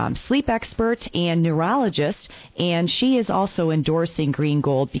sleep expert and neurologist, and she is also endorsing Green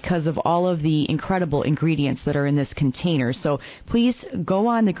Gold because of all of the incredible ingredients that are in this container. So please go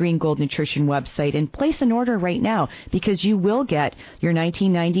on the Green Gold Nutrition website and place an order right now because you will get your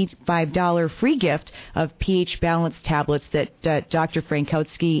 $19.95 free gift of pH Balance tablets that Dr.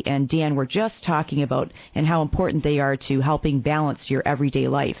 Frankowski and Dan were just talking about and how important they are to helping balance your everyday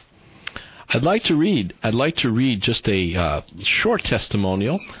life. I'd like to read just a short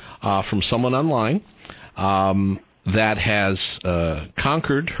testimonial from someone online that has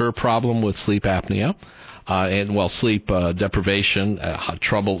conquered her problem with sleep apnea and sleep deprivation,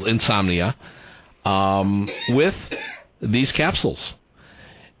 trouble, insomnia, with these capsules.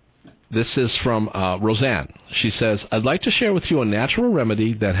 This is from Roseanne. She says, I'd like to share with you a natural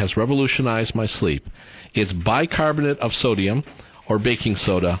remedy that has revolutionized my sleep. It's bicarbonate of sodium or baking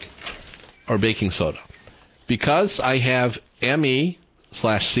soda. Because I have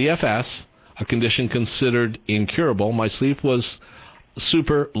ME/CFS, a condition considered incurable, my sleep was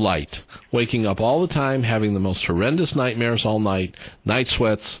super light, waking up all the time, having the most horrendous nightmares all night, night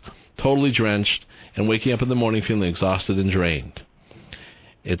sweats, totally drenched, and waking up in the morning feeling exhausted and drained.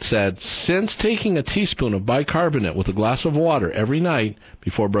 It said, since taking a teaspoon of bicarbonate with a glass of water every night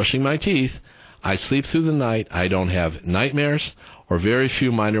before brushing my teeth, I sleep through the night. I don't have nightmares or very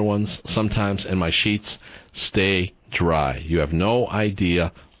few minor ones sometimes, and my sheets stay dry. You have no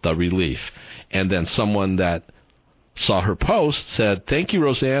idea the relief. And then someone that saw her post said, thank you,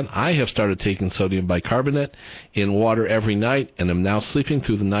 Roseanne. I have started taking sodium bicarbonate in water every night and am now sleeping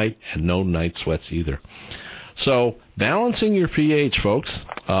through the night and no night sweats either. So balancing your pH, folks,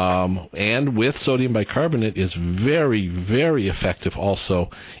 and with sodium bicarbonate is very, very effective also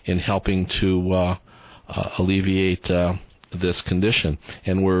in helping to alleviate this condition.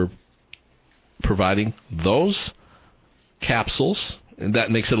 And we're providing those capsules. And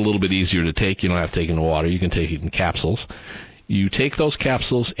that makes it a little bit easier to take. You don't have to take it in water. You can take it in capsules. You take those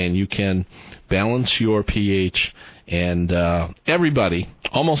capsules and you can balance your pH. And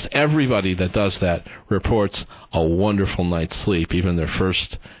almost everybody that does that reports a wonderful night's sleep, even their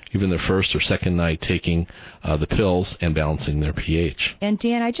first or second night taking the pills and balancing their pH. And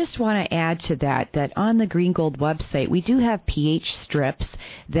Dan, I just want to add to that on the Green Gold website, we do have pH strips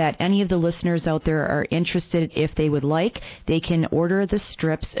that any of the listeners out there are interested, if they would like, they can order the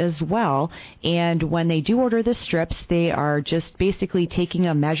strips as well. And when they do order the strips, they are just basically taking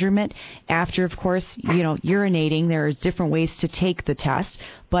a measurement after, of course, urinating. There's different ways to take the test,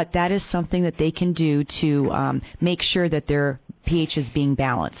 but that is something that they can do to make sure that their pH is being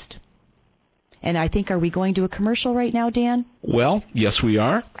balanced. And I think, are we going to a commercial right now, Dan? Well, yes, we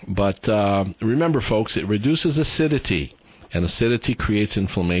are. But remember, folks, it reduces acidity, and acidity creates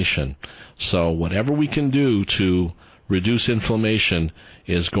inflammation. So whatever we can do to reduce inflammation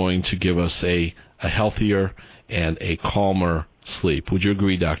is going to give us a healthier and a calmer sleep. Would you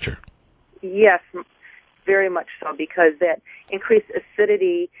agree, Doctor? Yes, very much so, because that increased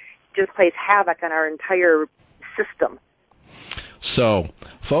acidity just plays havoc on our entire system. So,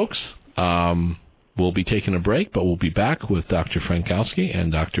 folks, we'll be taking a break, but we'll be back with Dr. Frankowski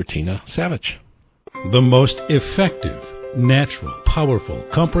and Dr. Tina Savage. The most effective, natural, powerful,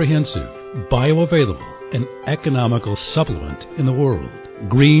 comprehensive, bioavailable, and economical supplement in the world.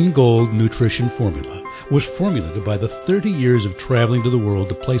 Green Gold Nutrition Formula was formulated by the 30 years of traveling to the world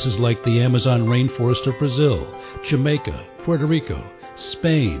to places like the Amazon rainforest of Brazil, Jamaica, Puerto Rico,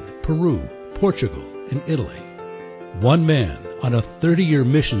 Spain, Peru, Portugal, and Italy. One man on a 30-year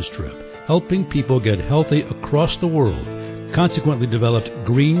missions trip helping people get healthy across the world consequently developed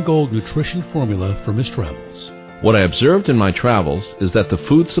Green Gold Nutrition Formula from his travels. What I observed in my travels is that the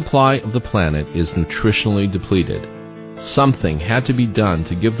food supply of the planet is nutritionally depleted. Something had to be done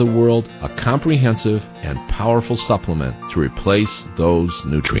to give the world a comprehensive and powerful supplement to replace those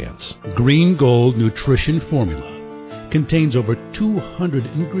nutrients. Green Gold Nutrition Formula contains over 200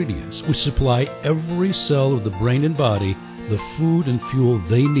 ingredients which supply every cell of the brain and body the food and fuel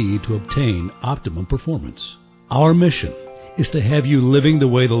they need to obtain optimum performance. Our mission is to have you living the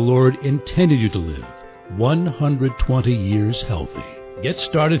way the Lord intended you to live, 120 years healthy. Get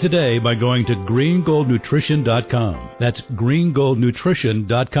started today by going to greengoldnutrition.com. That's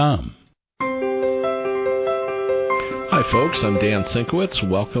greengoldnutrition.com. Hi, folks. I'm Dan Sinkowitz.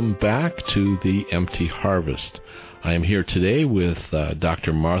 Welcome back to the Empty Harvest. I am here today with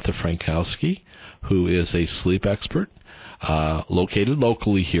Dr. Martha Frankowski, who is a sleep expert located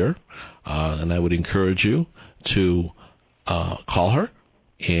locally here. And I would encourage you to call her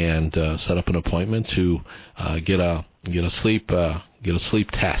and set up an appointment to get a sleep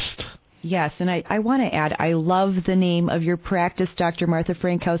test. Yes, and I want to add, I love the name of your practice, Dr. Martha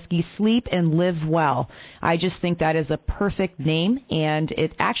Frankowski, Sleep and Live Well. I just think that is a perfect name, and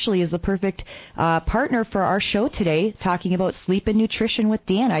it actually is a perfect partner for our show today, talking about sleep and nutrition with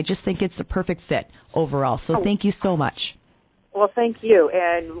Dan. I just think it's a perfect fit overall, so thank you so much. Well, thank you,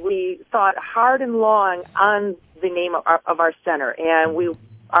 and we thought hard and long on the name of our center, and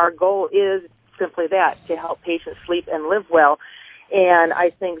our goal is simply that, to help patients sleep and live well. And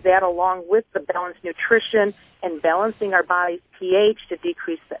I think that, along with the balanced nutrition and balancing our body's pH to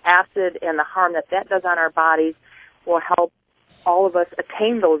decrease the acid and the harm that does on our bodies, will help all of us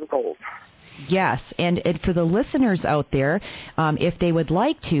attain those goals. Yes, and for the listeners out there, if they would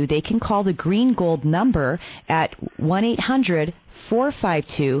like to, they can call the Green Gold number at 1-800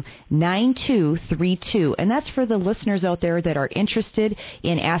 888-452-9232. And that's for the listeners out there that are interested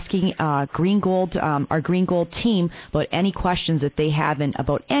in asking Green Gold, our Green Gold team, about any questions that they have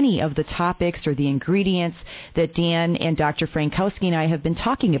about any of the topics or the ingredients that Dan and Dr. Frankowski and I have been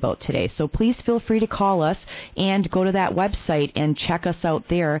talking about today. So please feel free to call us and go to that website and check us out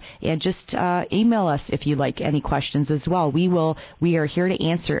there, and just email us if you like any questions as well. We are here to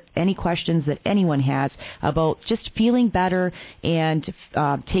answer any questions that anyone has about just feeling better and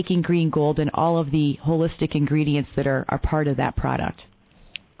taking Green Gold and all of the holistic ingredients that are part of that product.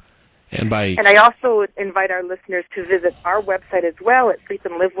 And I also invite our listeners to visit our website as well at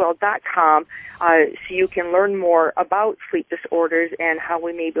sleepandlivewell.com, so you can learn more about sleep disorders and how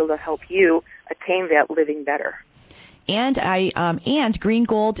we may be able to help you attain that living better. And and Green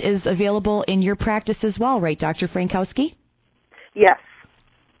Gold is available in your practice as well, right, Dr. Frankowski? Yes.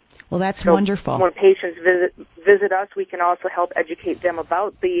 Well, that's wonderful. When patients visit us, we can also help educate them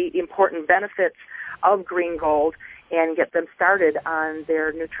about the important benefits of Green Gold and get them started on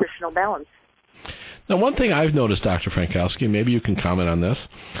their nutritional balance. Now, one thing I've noticed, Dr. Frankowski, and maybe you can comment on this,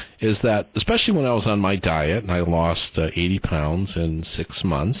 is that especially when I was on my diet and I lost 80 pounds in 6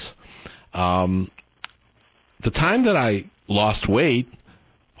 months, the time that I lost weight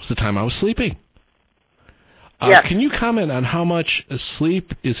was the time I was sleeping. Yes. Can you comment on how much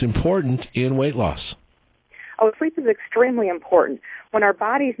sleep is important in weight loss? Oh, sleep is extremely important. When our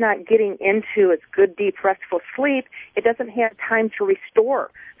body's not getting into its good, deep, restful sleep, it doesn't have time to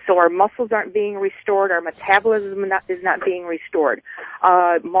restore. So our muscles aren't being restored, our metabolism is not being restored.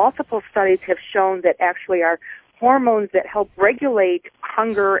 Multiple studies have shown that actually our hormones that help regulate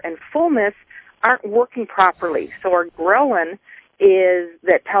hunger and fullness aren't working properly. So our ghrelin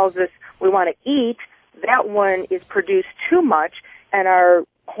that tells us we want to eat, that one is produced too much, and our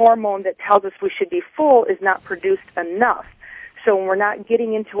hormone that tells us we should be full is not produced enough. So when we're not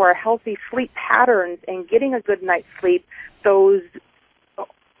getting into our healthy sleep patterns and getting a good night's sleep, those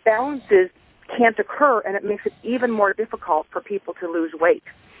balances can't occur, and it makes it even more difficult for people to lose weight.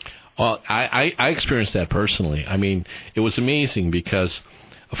 Well, I experienced that personally. I mean, it was amazing because,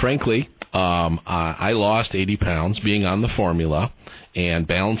 frankly, I lost 80 pounds being on the formula and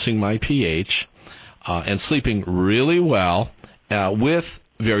balancing my pH and sleeping really well with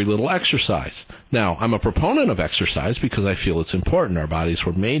very little exercise. Now, I'm a proponent of exercise because I feel it's important. Our bodies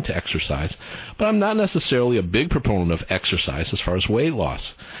were made to exercise, but I'm not necessarily a big proponent of exercise as far as weight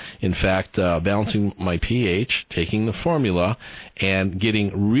loss. In fact, balancing my pH, taking the formula, and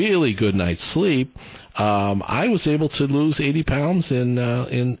getting really good night's sleep, I was able to lose 80 pounds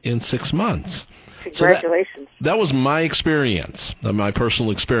in 6 months. Congratulations. So that was my experience, my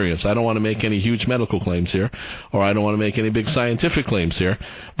personal experience. I don't want to make any huge medical claims here, or I don't want to make any big scientific claims here,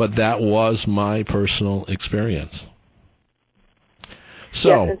 but that was my personal experience.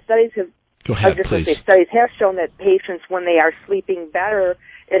 So, yes, and studies have, go ahead, please. Studies have shown that patients, when they are sleeping better,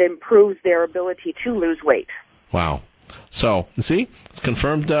 it improves their ability to lose weight. Wow. So, you see, it's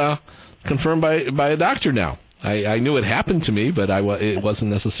confirmed by a doctor now. I knew it happened to me, but it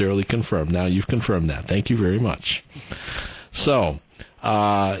wasn't necessarily confirmed. Now you've confirmed that. Thank you very much. So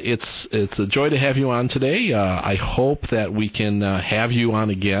it's a joy to have you on today. I hope that we can have you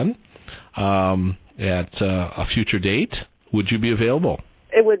on again at a future date. Would you be available?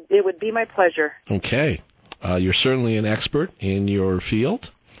 It would be my pleasure. Okay. You're certainly an expert in your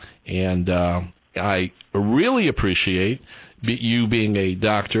field, and I really appreciate you being a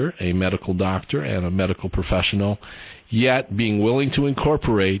doctor, a medical doctor, and a medical professional, yet being willing to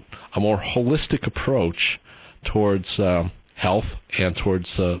incorporate a more holistic approach towards health and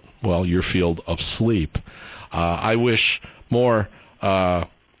towards, your field of sleep. I wish more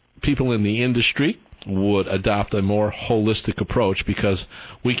people in the industry would adopt a more holistic approach, because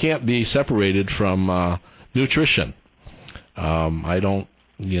we can't be separated from nutrition.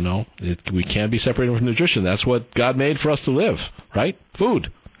 We can't be separated from nutrition. That's what God made for us to live, right?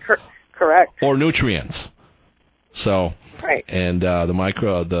 Food. Correct. Or nutrients. So, right. And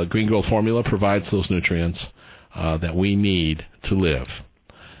the Green Gold formula provides those nutrients that we need to live.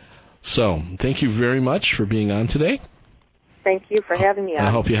 So, thank you very much for being on today. Thank you for having me on.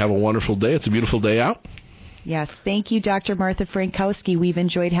 I hope you have a wonderful day. It's a beautiful day out. Yes, thank you, Dr. Martha Frankowski. We've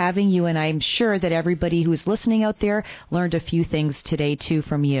enjoyed having you, and I'm sure that everybody who's listening out there learned a few things today, too,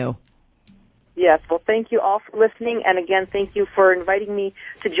 from you. Yes, well, thank you all for listening, and again, thank you for inviting me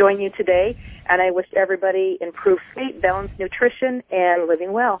to join you today, and I wish everybody improved sleep, balanced nutrition, and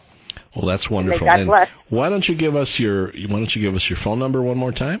living well. Well, that's wonderful. And God bless. Why don't you give us your phone number one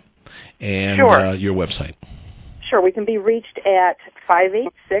more time, and sure. Your website? Sure, we can be reached at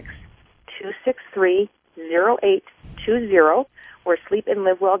 586-263-0827. 420. We're Sleep and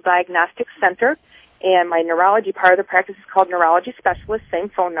Live Well Diagnostic Center, and my neurology part of the practice is called Neurology Specialist, same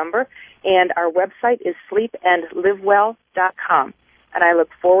phone number, and our website is sleepandlivewell.com. And I look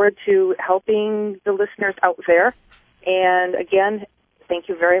forward to helping the listeners out there. And again, thank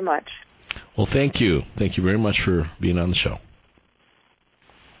you very much. Well, thank you. Thank you very much for being on the show.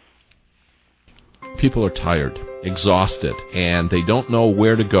 People are tired, exhausted, and they don't know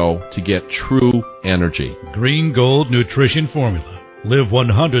where to go to get true energy. Green Gold Nutrition Formula. Live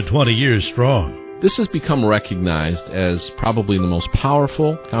 120 years strong. This has become recognized as probably the most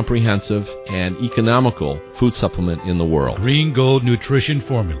powerful, comprehensive, and economical food supplement in the world. Green Gold Nutrition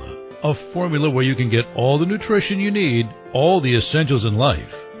Formula. A formula where you can get all the nutrition you need, all the essentials in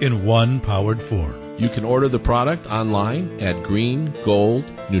life, in one powered form. You can order the product online at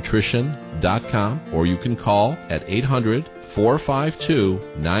greengoldnutrition.com, or you can call at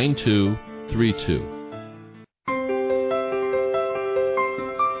 800-452-9232.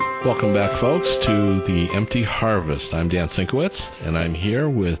 Welcome back, folks, to the Empty Harvest. I'm Dan Sinkowitz, and I'm here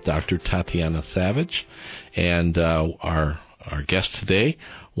with Dr. Tatiana Savage, and our guest today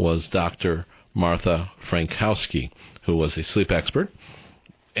was Dr. Martha Frankowski, who was a sleep expert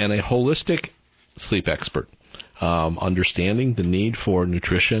and a holistic sleep expert, understanding the need for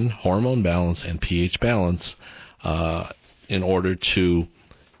nutrition, hormone balance, and pH balance in order to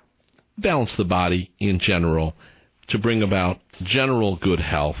balance the body in general, to bring about general good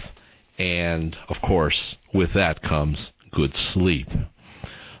health, and, of course, with that comes good sleep.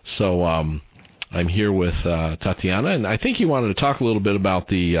 So I'm here with Tatiana, and I think you wanted to talk a little bit about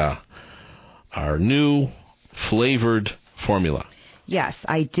our new flavored formula. Yes,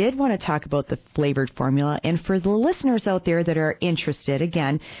 I did want to talk about the flavored formula. And for the listeners out there that are interested,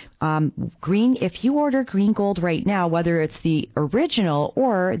 again, if you order Green Gold right now, whether it's the original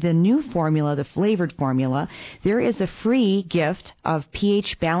or the new formula, the flavored formula, there is a free gift of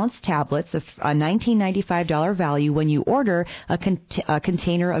pH balance tablets of a $19.95 value when you order a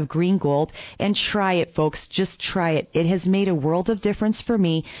container of Green Gold. And try it, folks. Just try it. It has made a world of difference for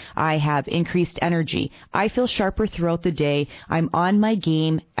me. I have increased energy. I feel sharper throughout the day. I'm on my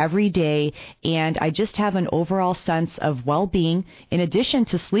game every day, and I just have an overall sense of well-being in addition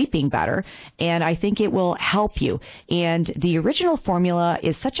to sleeping better, and I think it will help you. And the original formula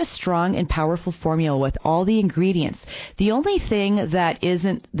is such a strong and powerful formula with all the ingredients. The only thing that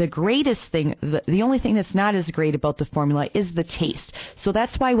isn't the greatest thing, the only thing that's not as great about the formula is the taste. So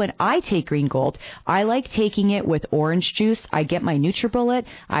that's why when I take Green Gold, I like taking it with orange juice. I get my NutriBullet.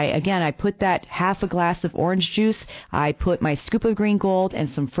 I put that half a glass of orange juice. I put my scoop of Green Gold and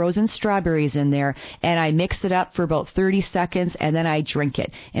some frozen strawberries in there, and I mix it up for about 30 seconds, and then I drink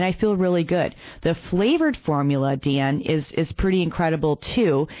it, and I feel really good. The flavored formula, Dan, is pretty incredible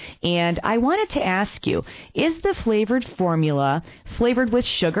too, and I wanted to ask you, is the flavored formula flavored with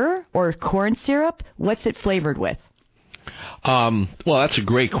sugar or corn syrup? What's it flavored with? Well, that's a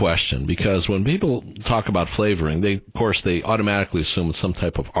great question, because when people talk about flavoring, they automatically assume it's some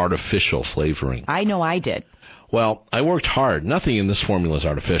type of artificial flavoring. I know I did. Well, I worked hard. Nothing in this formula is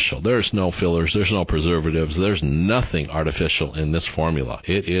artificial. There's no fillers. There's no preservatives. There's nothing artificial in this formula.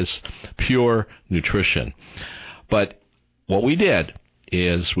 It is pure nutrition. But what we did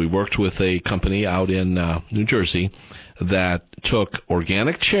is we worked with a company out in New Jersey that took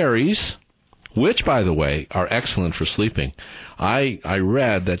organic cherries, which, by the way, are excellent for sleeping. I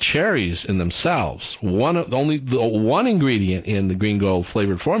read that cherries in themselves, only the one ingredient in the Green Gold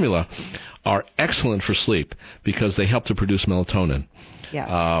flavored formula, are excellent for sleep because they help to produce melatonin.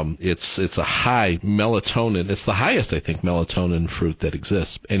 Yeah. It's a high melatonin. It's the highest, I think, melatonin fruit that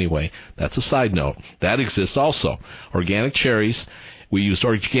exists. Anyway, that's a side note. That exists also. Organic cherries. We used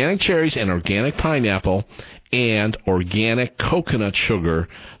organic cherries and organic pineapple and organic coconut sugar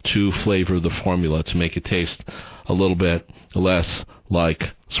to flavor the formula to make it taste a little bit less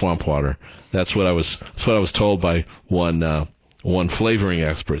like swamp water. That's what I was told by one flavoring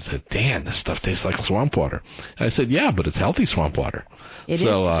expert. Said, "Dan, this stuff tastes like swamp water." And I said, "Yeah, but it's healthy swamp water."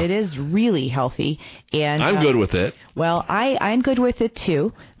 It is really healthy, and I'm good with it. Well, I'm good with it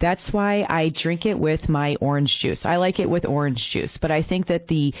too. That's why I drink it with my orange juice. I like it with orange juice, but I think that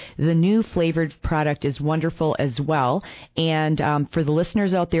the new flavored product is wonderful as well. And for the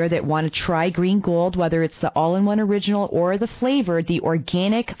listeners out there that want to try Green Gold, whether it's the all-in-one original or the flavored, the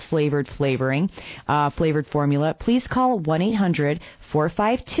organic flavored flavored formula, please call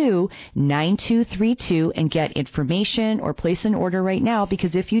 1-800-452-9232 and get information or place an order right now,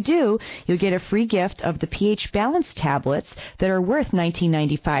 because if you do, you'll get a free gift of the pH balance tablets that are worth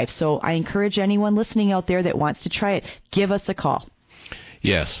 $19.95. So I encourage anyone listening out there that wants to try it, give us a call.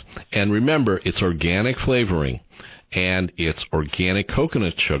 Yes, and remember, it's organic flavoring. and it's organic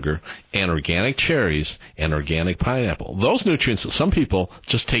coconut sugar and organic cherries and organic pineapple. Those nutrients, some people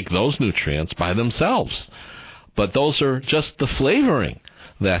just take those nutrients by themselves, but those are just the flavoring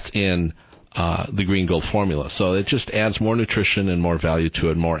that's in the Green Gold formula. So it just adds more nutrition and more value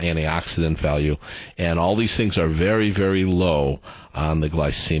to it, more antioxidant value, and all these things are very, very low on the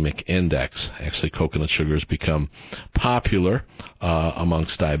glycemic index. Actually, coconut sugar has become popular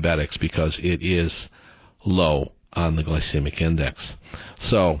amongst diabetics because it is low on the glycemic index.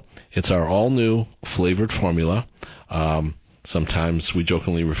 So it's our all-new flavored formula. Sometimes we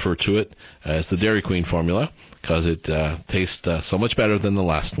jokingly refer to it as the Dairy Queen formula because it tastes so much better than the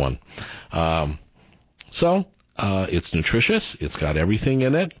last one. So it's nutritious. It's got everything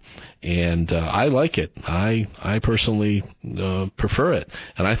in it, and I like it. I personally prefer it.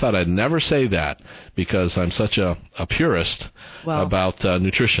 And I thought I'd never say that because I'm such a purist about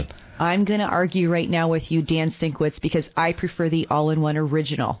nutrition. I'm going to argue right now with you, Dan Sinkwitz, because I prefer the all-in-one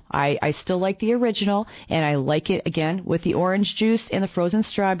original. I still like the original, and I like it, again, with the orange juice and the frozen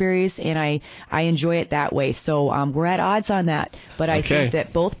strawberries, and I enjoy it that way. So we're at odds on that, but I think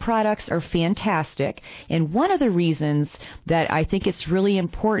that both products are fantastic. And one of the reasons that I think it's really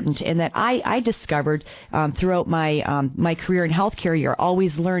important, and that I discovered throughout my career in healthcare, you're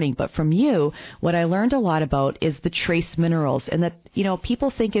always learning, but from you, what I learned a lot about is the trace minerals, and that, people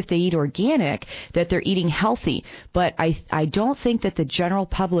think if they eat organic that they're eating healthy, but I don't think that the general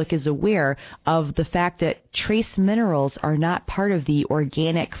public is aware of the fact that trace minerals are not part of the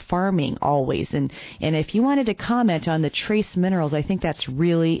organic farming always. And if you wanted to comment on the trace minerals, I think that's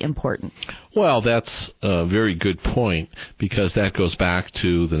really important. Well, that's a very good point because that goes back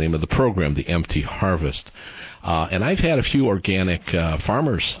to the name of the program, the Empty Harvest. And I've had a few organic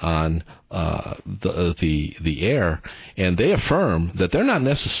farmers on the air, and they affirm that they're not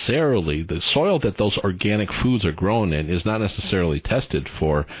necessarily, the soil that those organic foods are grown in is not necessarily tested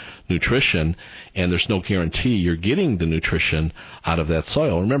for nutrition, and there's no guarantee you're getting the nutrition out of that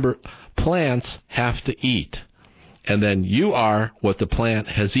soil. Remember, plants have to eat, and then you are what the plant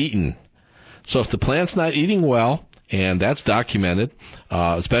has eaten. So if the plant's not eating well, and that's documented,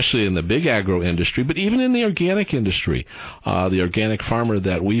 especially in the big agro industry, but even in the organic industry. The organic farmer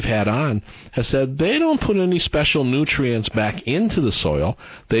that we've had on has said they don't put any special nutrients back into the soil.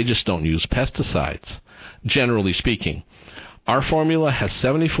 They just don't use pesticides, generally speaking. Our formula has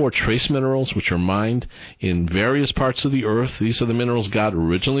 74 trace minerals, which are mined in various parts of the earth. These are the minerals God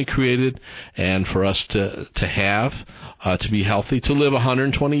originally created, and for us to have, to be healthy, to live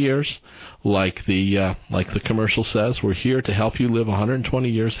 120 years. Like the commercial says, we're here to help you live 120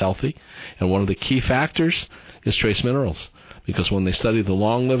 years healthy. And one of the key factors is trace minerals, because when they study the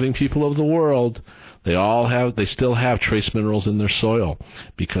long-living people of the world, they still have trace minerals in their soil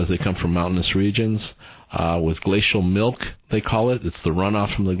because they come from mountainous regions with glacial milk, they call it. It's the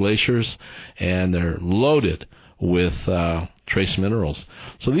runoff from the glaciers, and they're loaded with trace minerals.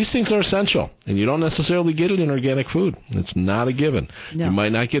 So these things are essential, and you don't necessarily get it in organic food. It's not a given. No. You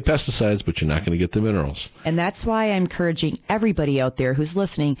might not get pesticides, but you're not going to get the minerals. And that's why I'm encouraging everybody out there who's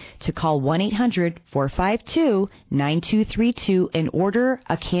listening to call 1-800-452-9232 and order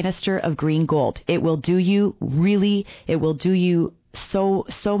a canister of Green Gold. It will do you so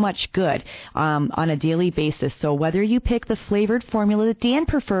much good on a daily basis. So whether you pick the flavored formula that Dan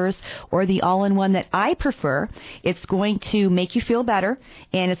prefers or the all-in-one that I prefer, it's going to make you feel better,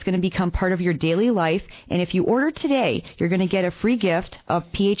 and it's going to become part of your daily life. And if you order today, you're going to get a free gift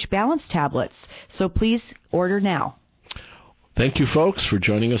of pH Balance tablets. So please order now. Thank you, folks, for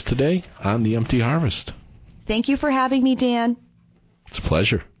joining us today on The Empty Harvest. Thank you for having me, Dan. It's a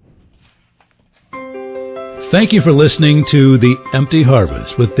pleasure. Thank you for listening to The Empty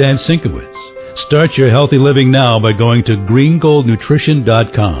Harvest with Dan Sinkwitz. Start your healthy living now by going to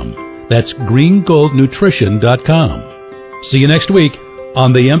greengoldnutrition.com. That's greengoldnutrition.com. See you next week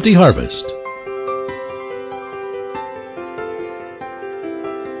on The Empty Harvest.